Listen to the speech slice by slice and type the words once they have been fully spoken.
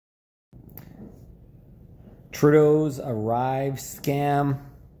Trudeau's Arrive scam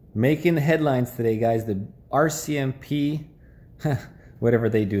making the headlines today, guys. The RCMP, whatever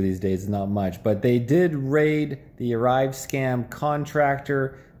they do these days is not much, but they did raid the Arrive scam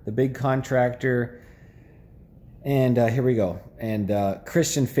contractor, the big contractor. And here we go. And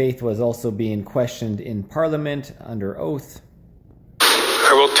Christian faith was also being questioned in Parliament under oath.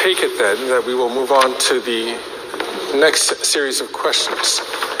 I will take it then that we will move on to the next series of questions.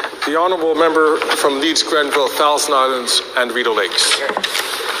 The Honourable Member from Leeds, Grenville, Thousand Islands and Rideau Lakes.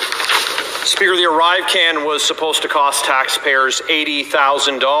 Speaker, the ArriveCan was supposed to cost taxpayers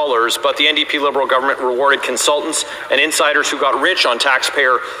 $80,000, but the NDP Liberal government rewarded consultants and insiders who got rich on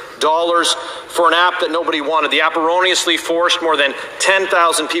taxpayer dollars for an app that nobody wanted. The app erroneously forced more than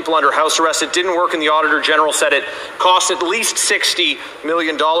 10,000 people under house arrest. It didn't work, and the Auditor General said it cost at least $60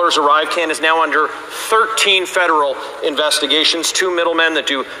 million. ArriveCan is now under 13 federal investigations. 2 middlemen that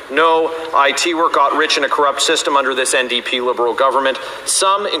do no IT work got rich in a corrupt system under this NDP Liberal government.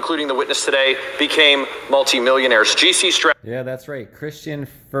 Some, including the witness today, became multimillionaires. Yeah, that's right. Christian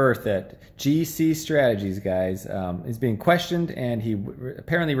Firth at GC Strategies, guys, is being questioned, and he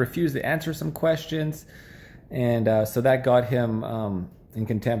apparently refused to answer some questions, and so that got him in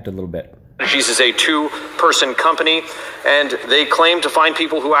contempt a little bit. Strategies is a 2-person company, and they claim to find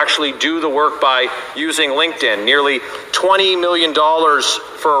people who actually do the work by using LinkedIn. Nearly $20 million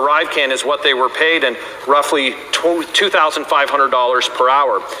for ArriveCan is what they were paid, and roughly $2,500 per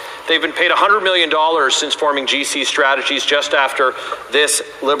hour. They've been paid $100 million since forming GC Strategies just after this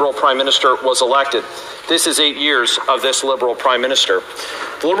Liberal Prime Minister was elected. This is 8 years of this Liberal Prime Minister.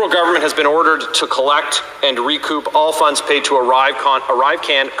 The Liberal government has been ordered to collect and recoup all funds paid to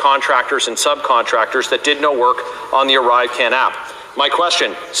ArriveCan contractors and subcontractors that did no work on the ArriveCan app. My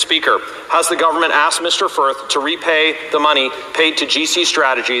question, Speaker, has the government asked Mr. Firth to repay the money paid to GC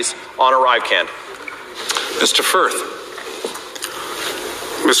Strategies on ArriveCan? Mr. Firth.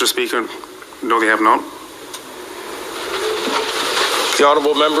 Mr. Speaker, no, they have not. The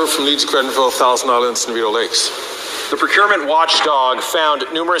Honourable Member from Leeds, Grenville, Thousand Islands and Rideau Lakes. The procurement watchdog found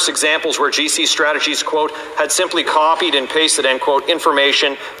numerous examples where GC Strategies, quote, had simply copied and pasted, end quote,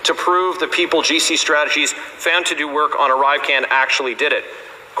 information to prove the people GC Strategies found to do work on ArriveCan actually did it.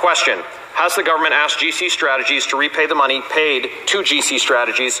 Question, has the government asked GC Strategies to repay the money paid to GC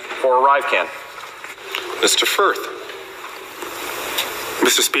Strategies for ArriveCan? Mr. Firth.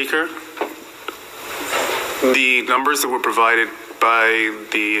 Mr. Speaker, the numbers that were provided by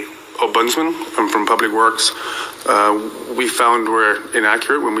the Ombudsman and from Public Works, we found were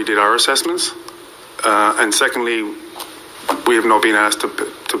inaccurate when we did our assessments. And secondly, we have not been asked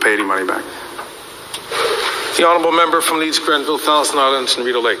to pay any money back. The Honourable Member from Leeds, Grenville, Thousand Islands and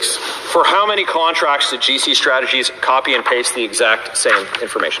Rideau Lakes. For how many contracts did GC Strategies copy and paste the exact same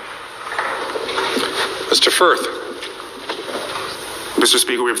information? Mr. Firth. Mr.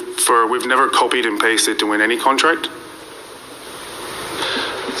 Speaker, we've never copied and pasted to win any contract.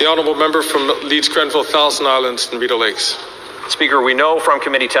 The Honourable Member from Leeds, Grenville, Thousand Islands and Rideau Lakes. Speaker, we know from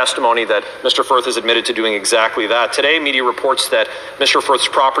committee testimony that Mr. Firth has admitted to doing exactly that. Today, media reports that Mr. Firth's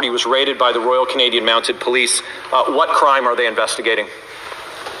property was raided by the Royal Canadian Mounted Police. What crime are they investigating?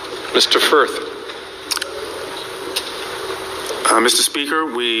 Mr. Firth. Mr. Speaker,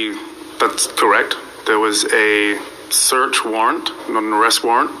 that's correct. There was a search warrant, not an arrest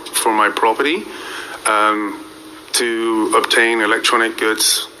warrant, for my property to obtain electronic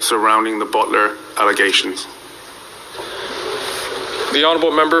goods surrounding the Butler allegations. The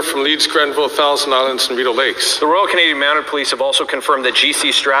Honourable Member from Leeds, Grenville, Thousand Islands and Rideau Lakes. The Royal Canadian Mounted Police have also confirmed that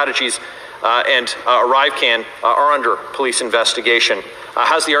GC Strategies and ArriveCan are under police investigation.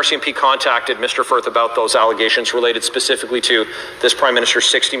 Has the RCMP contacted Mr. Firth about those allegations related specifically to this Prime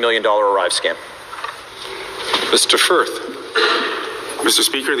Minister's $60 million Arrive scam? Mr. Firth. Mr.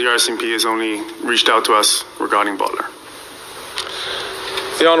 Speaker, the RCMP has only reached out to us regarding Butler.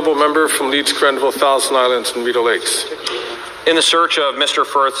 The Honourable Member from Leeds, Grenville, Thousand Islands and Rideau Lakes. In the search of Mr.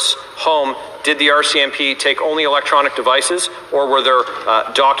 Firth's home, did the RCMP take only electronic devices, or were there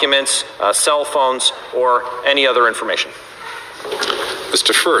documents, cell phones, or any other information?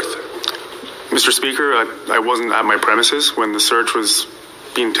 Mr. Firth. Mr. Speaker, I wasn't at my premises when the search was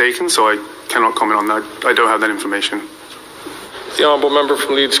being taken, so I cannot comment on that. I don't have that information. The Honourable Member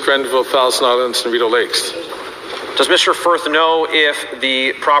from Leeds, Grenville, Thousand Islands and Rideau Lakes. Does Mr. Firth know if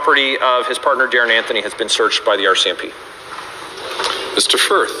the property of his partner Darren Anthony has been searched by the RCMP? Mr.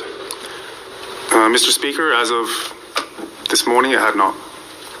 Firth. Mr. Speaker, as of this morning, it had not.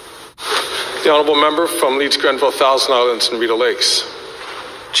 The Honourable Member from Leeds, Grenville, Thousand Islands and Rideau Lakes.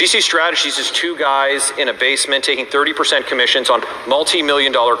 GC Strategies is two guys in a basement taking 30% commissions on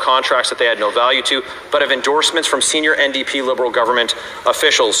multi-million-dollar contracts that they had no value to, but have endorsements from senior NDP Liberal government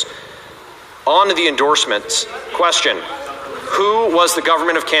officials. On to the endorsements. Question. Who was the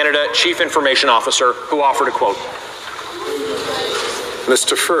Government of Canada Chief Information Officer who offered a quote?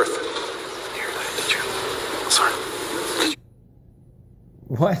 Mr. Firth. Sorry.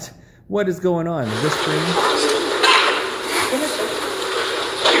 What? What is going on? Whispering?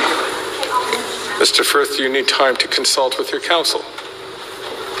 Mr. Firth, you need time to consult with your counsel.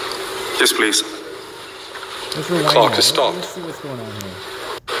 Yes, please. Let's The clock is stopped. Let's see what's going on here.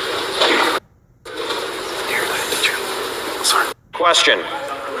 Sorry. Question.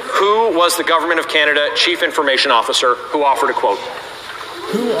 Who was the Government of Canada Chief Information Officer who offered a quote?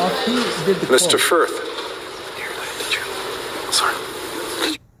 Who did the Mr. quote? Firth. Sorry.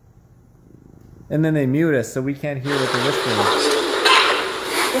 And then they mute us so we can't hear what they're whispering.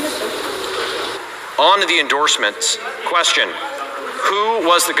 On to the endorsements. Question. Who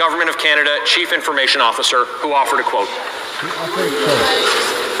was the Government of Canada Chief Information Officer who offered a quote? Who offered a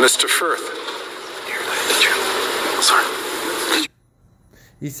quote? Mr. Firth. Sorry.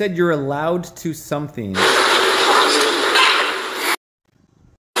 He said you're allowed to something.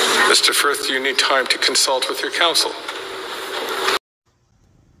 Mr. Firth, you need time to consult with your counsel.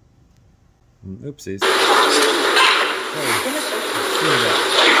 Oopsies.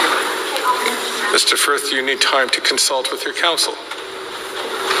 Mr. Firth, you need time to consult with your counsel.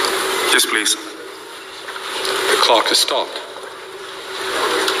 Yes, please. The clock is stopped.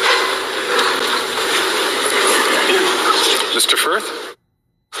 Mr. Firth?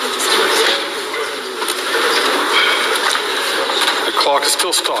 The clock is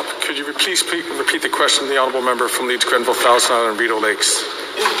still stopped. Could you please repeat the question, the Honourable Member from Leeds, Grenville, Thousand Island, and Rideau Lakes?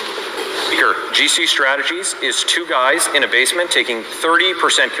 Speaker, GC Strategies is two guys in a basement taking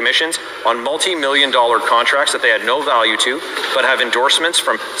 30% commissions on multi-million-dollar contracts that they had no value to, but have endorsements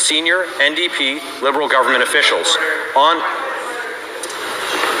from senior NDP Liberal government officials.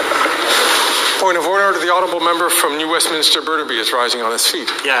 Point of order. The Honourable Member from New Westminster Burnaby is rising on his feet.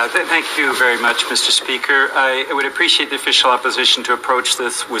 Yeah, thank you very much, Mr. Speaker. I would appreciate the official opposition to approach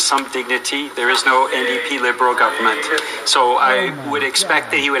this with some dignity. There is no NDP Liberal government. So I would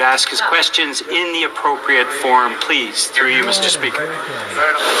expect that he would ask his questions in the appropriate form, please, through you, Mr. Speaker.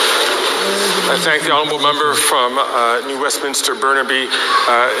 I thank the Honourable Member from New Westminster Burnaby.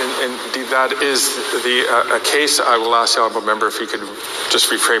 Indeed, that is the case. I will ask the Honourable Member if he could just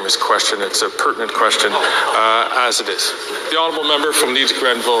reframe his question. It's a pertinent question as it is. The Honourable Member from Leeds,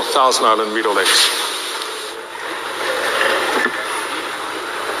 Grenville, Thousand Island, Rideau Lakes.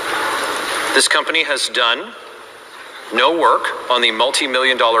 This company has done no work on the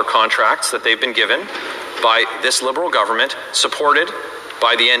multi-million-dollar contracts that they've been given by this Liberal government, supported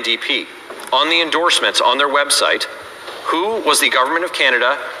by the NDP. On the endorsements on their website, who was the Government of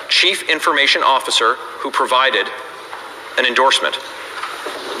Canada Chief Information Officer who provided an endorsement?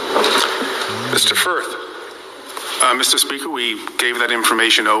 Mr. Firth. Mr. Speaker, we gave that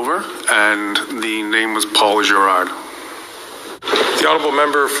information over, and the name was Paul Girard. The Honourable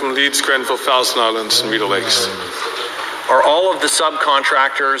Member from Leeds, Grenville, Thousand Islands, and Rideau Lakes. Are all of the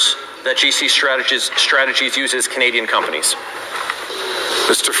subcontractors that GC Strategies uses Canadian companies?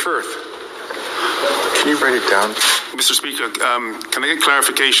 Mr. Firth. Can you write it down? Mr. Speaker, can I get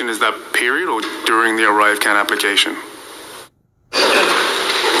clarification? Is that period or during the ArriveCan application?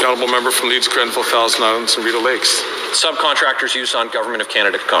 The Honourable Member from Leeds, Grenville, Thousand Islands, and Rideau Lakes. Subcontractors used on Government of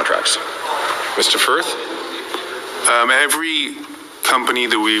Canada contracts. Mr. Firth. Every company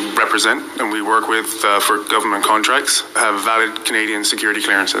that we represent and we work with for government contracts have valid Canadian security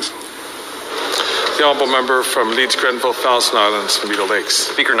clearances. The Honourable Member from Leeds, Grenville, Thousand Islands, and Rideau Lakes.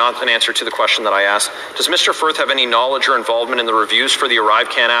 Speaker, not an answer to the question that I asked. Does Mr. Firth have any knowledge or involvement in the reviews for the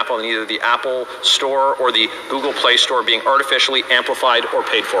ArriveCan app on either the Apple Store or the Google Play Store being artificially amplified or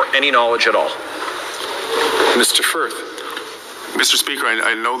paid for? Any knowledge at all? Mr. Firth. Mr. Speaker,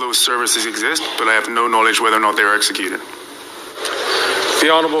 I know those services exist, but I have no knowledge whether or not they're executed. The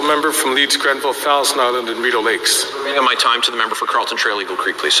Honourable Member from Leeds, Grenville, Thousand Island, and Rideau Lakes. Bring my time to the member for Carlton Trail, Eagle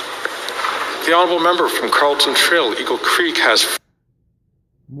Creek, please. The Honourable Member from Carlton Trail, Eagle Creek has...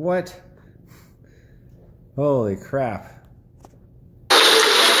 What? Holy crap.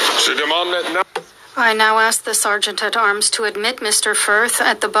 I now ask the Sergeant at Arms to admit Mr. Firth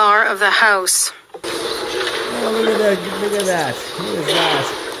at the bar of the House. Oh, look at that. Look at that. What is that?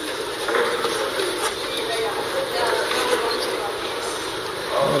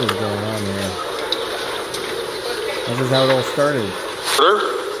 What is going on here? This is how it all started.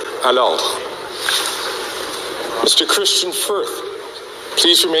 Alors, Mr. Christian Firth,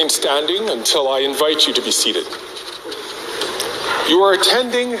 Please remain standing until I invite you to be seated. You are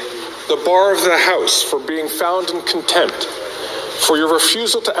attending the bar of the House for being found in contempt for your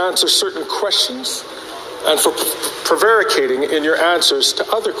refusal to answer certain questions and for prevaricating in your answers to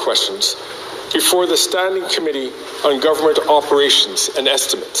other questions before the Standing Committee on Government Operations and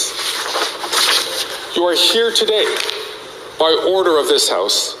Estimates. You are here today by order of this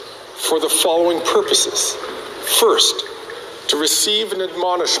House for the following purposes. First, to receive an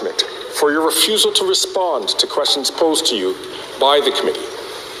admonishment for your refusal to respond to questions posed to you by the committee.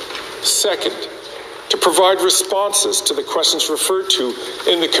 Second, to provide responses to the questions referred to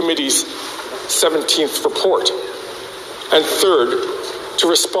in the committee's 17th report. And third, to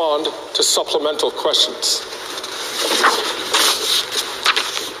respond to supplemental questions.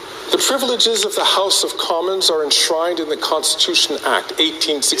 The privileges of the House of Commons are enshrined in the Constitution Act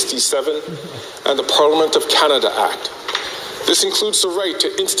 1867 and the Parliament of Canada Act. This includes the right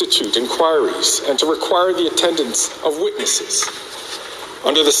to institute inquiries and to require the attendance of witnesses.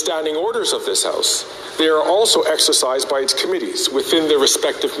 Under the standing orders of this House, they are also exercised by its committees within their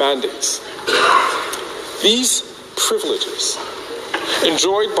respective mandates. These privileges,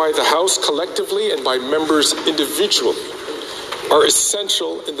 enjoyed by the House collectively and by members individually, are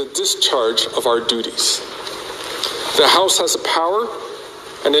essential in the discharge of our duties. The House has the power,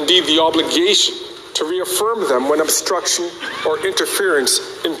 and indeed the obligation, to reaffirm them when obstruction or interference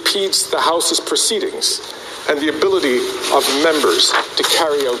impedes the House's proceedings and the ability of members to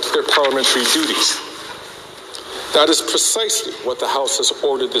carry out their parliamentary duties. That is precisely what the House has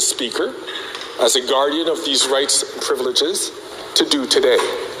ordered the Speaker, as a guardian of these rights and privileges, to do today.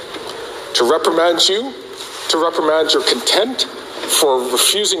 To reprimand you, to reprimand your contempt for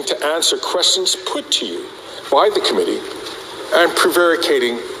refusing to answer questions put to you by the committee and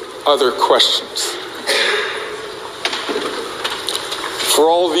prevaricating other questions. For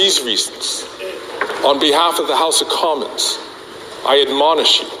all these reasons, on behalf of the House of Commons, I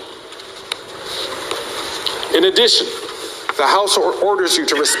admonish you. In addition, the House orders you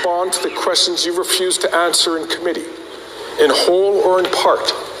to respond to the questions you refuse to answer in committee, in whole or in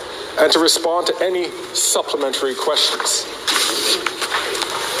part, and to respond to any supplementary questions.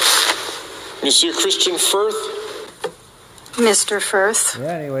 Monsieur Christian Firth. Mr. Firth.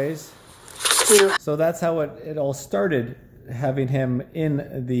 Yeah, anyways. So that's how it all started, having him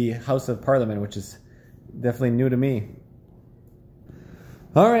in the House of Parliament, which is definitely new to me.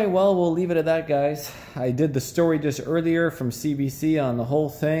 Alright, well, we'll leave it at that, guys. I did the story just earlier from CBC on the whole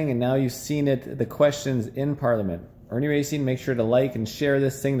thing, and now you've seen it, the questions in Parliament. Irnieracing, make sure to like and share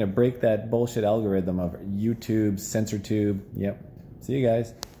this thing to break that bullshit algorithm of YouTube, CensorTube. Yep. See you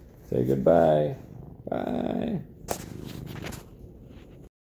guys. Say goodbye. Bye.